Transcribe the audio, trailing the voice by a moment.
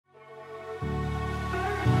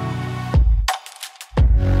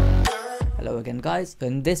Hello again guys. So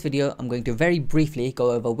in this video I'm going to very briefly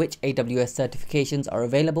go over which AWS certifications are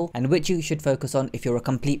available and which you should focus on if you're a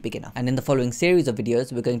complete beginner. And in the following series of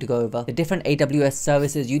videos we're going to go over the different AWS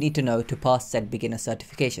services you need to know to pass said beginner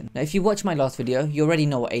certification. Now if you watched my last video you already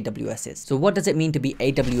know what AWS is. So what does it mean to be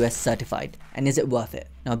AWS certified and is it worth it?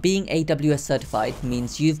 Now being AWS certified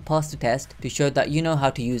means you've passed a test to show that you know how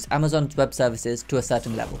to use Amazon's web services to a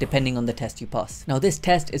certain level depending on the test you pass. Now this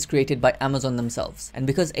test is created by Amazon themselves, and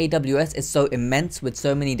because AWS is so immense with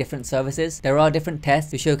so many different services, there are different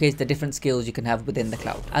tests to showcase the different skills you can have within the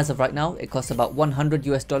cloud. As of right now, it costs about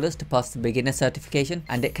 $100 to pass the beginner certification,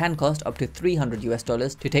 and it can cost up to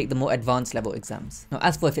 $300 to take the more advanced level exams. Now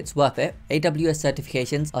as for if it's worth it, AWS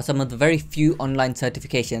certifications are some of the very few online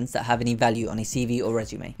certifications that have any value on a CV or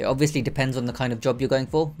resume. It obviously depends on the kind of job you're going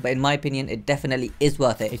for, but in my opinion it definitely is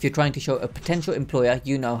worth it if you're trying to show a potential employer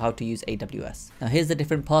you know how to use AWS. Now here's the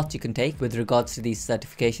different paths you can take with regards to these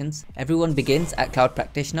certifications. Everyone begins at Cloud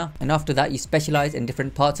Practitioner, and after that you specialize in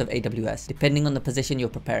different parts of AWS depending on the position you're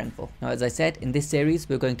preparing for. Now as I said, in this series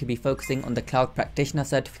we're going to be focusing on the Cloud Practitioner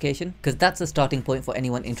certification because that's the starting point for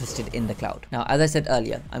anyone interested in the cloud. Now as I said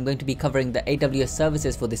earlier, I'm going to be covering the AWS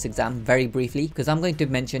services for this exam very briefly because I'm going to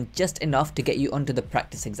mention just enough to get you onto the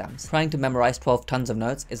practice exams. Trying to memorize 12 tons of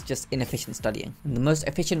notes is just inefficient studying. And the most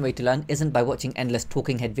efficient way to learn isn't by watching endless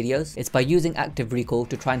talking head videos, it's by using active recall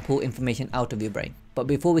to try and pull information out of your brain. But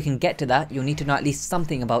before we can get to that, you'll need to know at least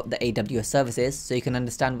something about the AWS services so you can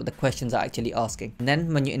understand what the questions are actually asking. And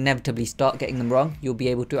then when you inevitably start getting them wrong, you'll be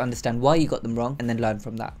able to understand why you got them wrong and then learn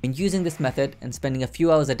from that. In using this method and spending a few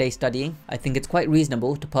hours a day studying, I think it's quite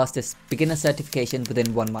reasonable to pass this beginner certification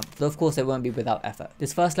within 1 month. Though of course it won't be without effort.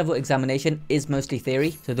 This first level examination is mostly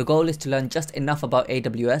theory, so the goal is to learn just enough about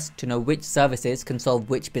AWS to know which services can solve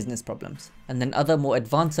which business problems. And then other more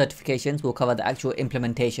advanced certifications will cover the actual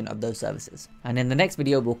implementation of those services. And in the next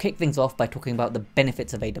video we'll kick things off by talking about the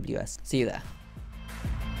benefits of AWS. See you there.